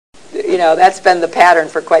You know, that's been the pattern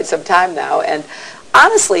for quite some time now. And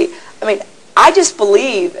honestly, I mean, I just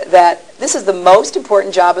believe that this is the most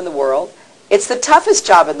important job in the world. It's the toughest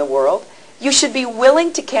job in the world. You should be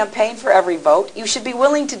willing to campaign for every vote. You should be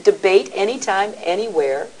willing to debate anytime,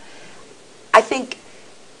 anywhere. I think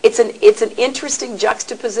it's an interesting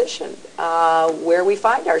juxtaposition where we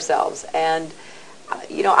find ourselves. And,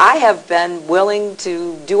 you know, I have been willing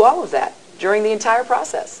to do all of that during the entire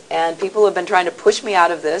process. And people have been trying to push me out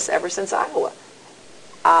of this ever since Iowa.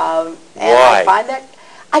 And Why? I find that,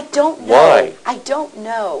 I don't know. Why? I don't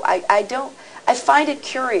know. I find it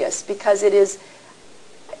curious because it is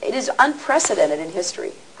unprecedented in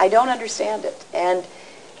history. I don't understand it. And,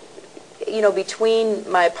 you know, between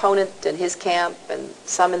my opponent and his camp and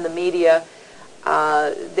some in the media,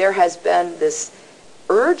 there has been this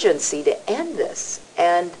urgency to end this.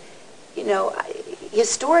 And, you know,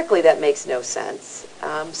 historically that makes no sense.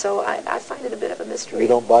 So I find it a bit of a mystery. You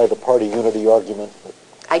don't buy the party unity argument?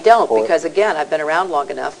 I don't, because, again, I've been around long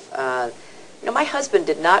enough. You know, my husband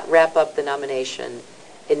did not wrap up the nomination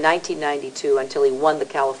in 1992 until he won the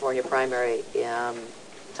California primary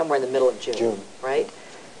somewhere in the middle of June, right?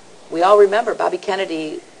 We all remember Bobby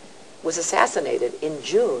Kennedy was assassinated in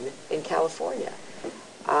June in California.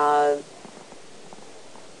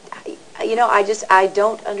 You know, I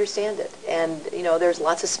don't understand it. And, you know, there's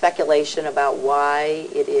lots of speculation about why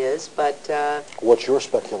it is, but... What's your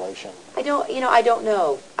speculation? I don't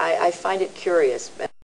know. I find it curious.